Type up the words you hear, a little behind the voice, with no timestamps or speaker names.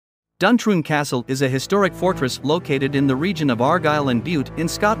Duntrune Castle is a historic fortress located in the region of Argyll and Bute in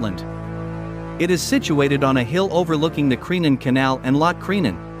Scotland. It is situated on a hill overlooking the Crinan Canal and Loch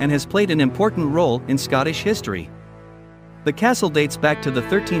Crinan, and has played an important role in Scottish history. The castle dates back to the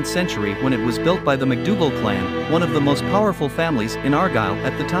 13th century when it was built by the MacDougall clan, one of the most powerful families in Argyll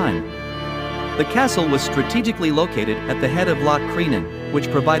at the time. The castle was strategically located at the head of Loch Crinan,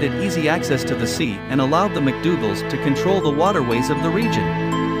 which provided easy access to the sea and allowed the MacDougalls to control the waterways of the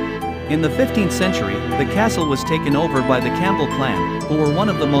region. In the 15th century, the castle was taken over by the Campbell clan, who were one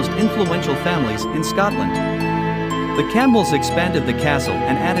of the most influential families in Scotland. The Campbells expanded the castle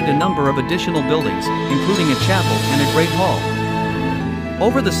and added a number of additional buildings, including a chapel and a great hall.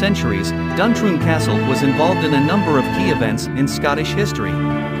 Over the centuries, Duntrune Castle was involved in a number of key events in Scottish history.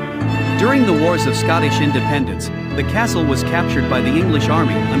 During the Wars of Scottish Independence, the castle was captured by the English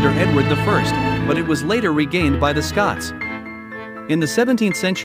army under Edward I, but it was later regained by the Scots. In the 17th century,